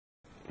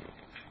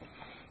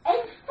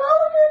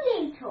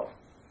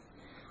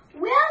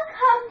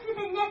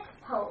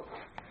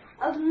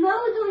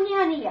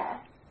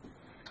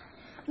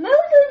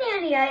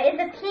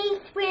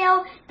place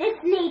where this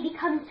lady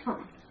comes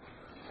from.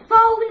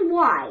 Far and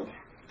wide.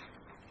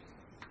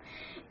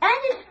 And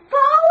this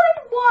far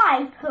and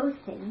wide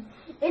person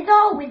is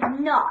always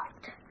not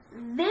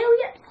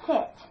very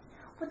upset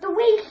with the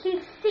way she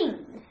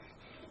sings.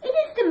 It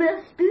is the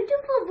most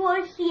beautiful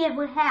voice she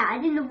ever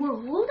had in the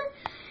world,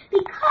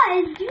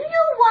 because do you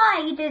know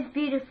why it is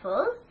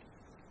beautiful?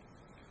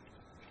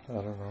 I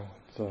don't know.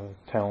 It's a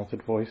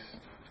talented voice.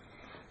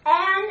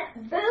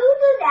 And both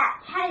of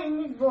that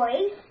talented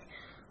voice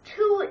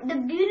to the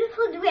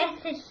beautiful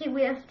dresses she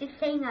wears to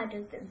sing out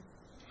of them.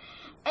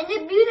 And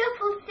the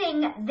beautiful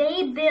thing,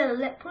 they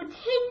build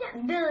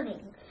pretend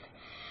buildings.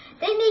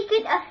 They make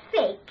it a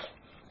fake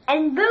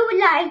and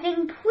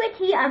verbalizing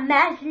pretty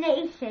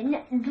imagination,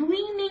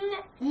 dreaming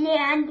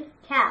land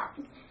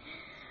town.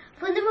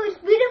 For the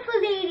most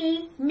beautiful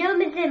lady,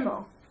 Norma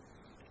Zimmer.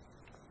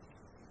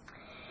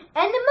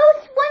 And the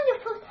most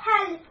wonderful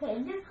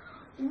talented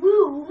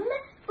room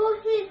for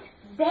his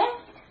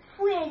best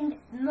friend,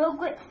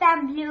 Margaret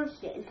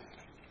Famulus.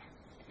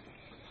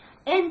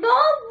 And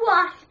Bob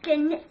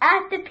Washington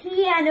at the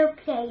piano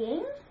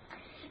playing,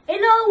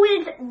 and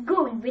always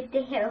good with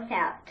the hair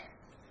out.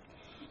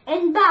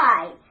 And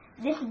by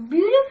this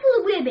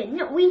beautiful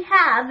ribbon we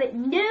have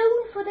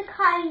known for the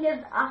kind of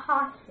a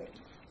horses.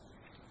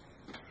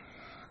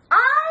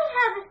 I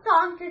have a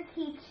song to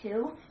teach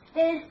you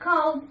that is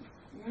called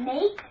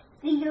Make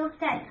the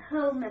Youth at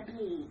Home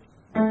Bleed.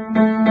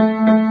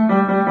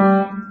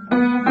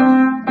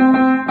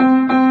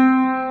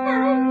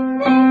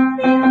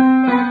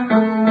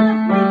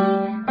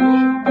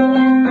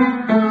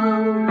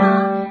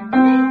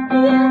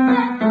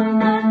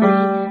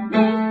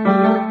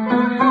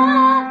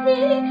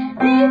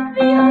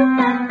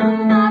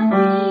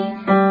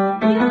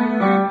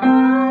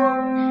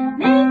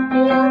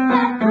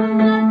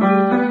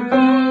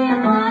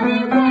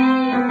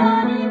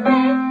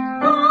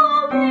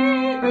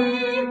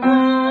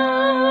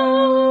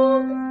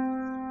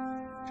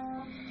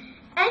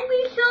 And we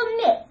shall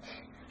admit,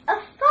 a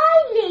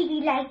fine lady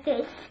like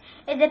this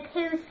is a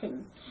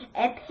person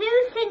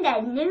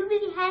that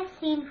nobody has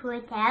seen for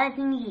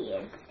 1,000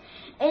 years.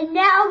 And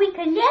now we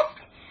connect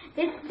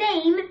the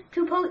same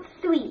to part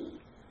 3.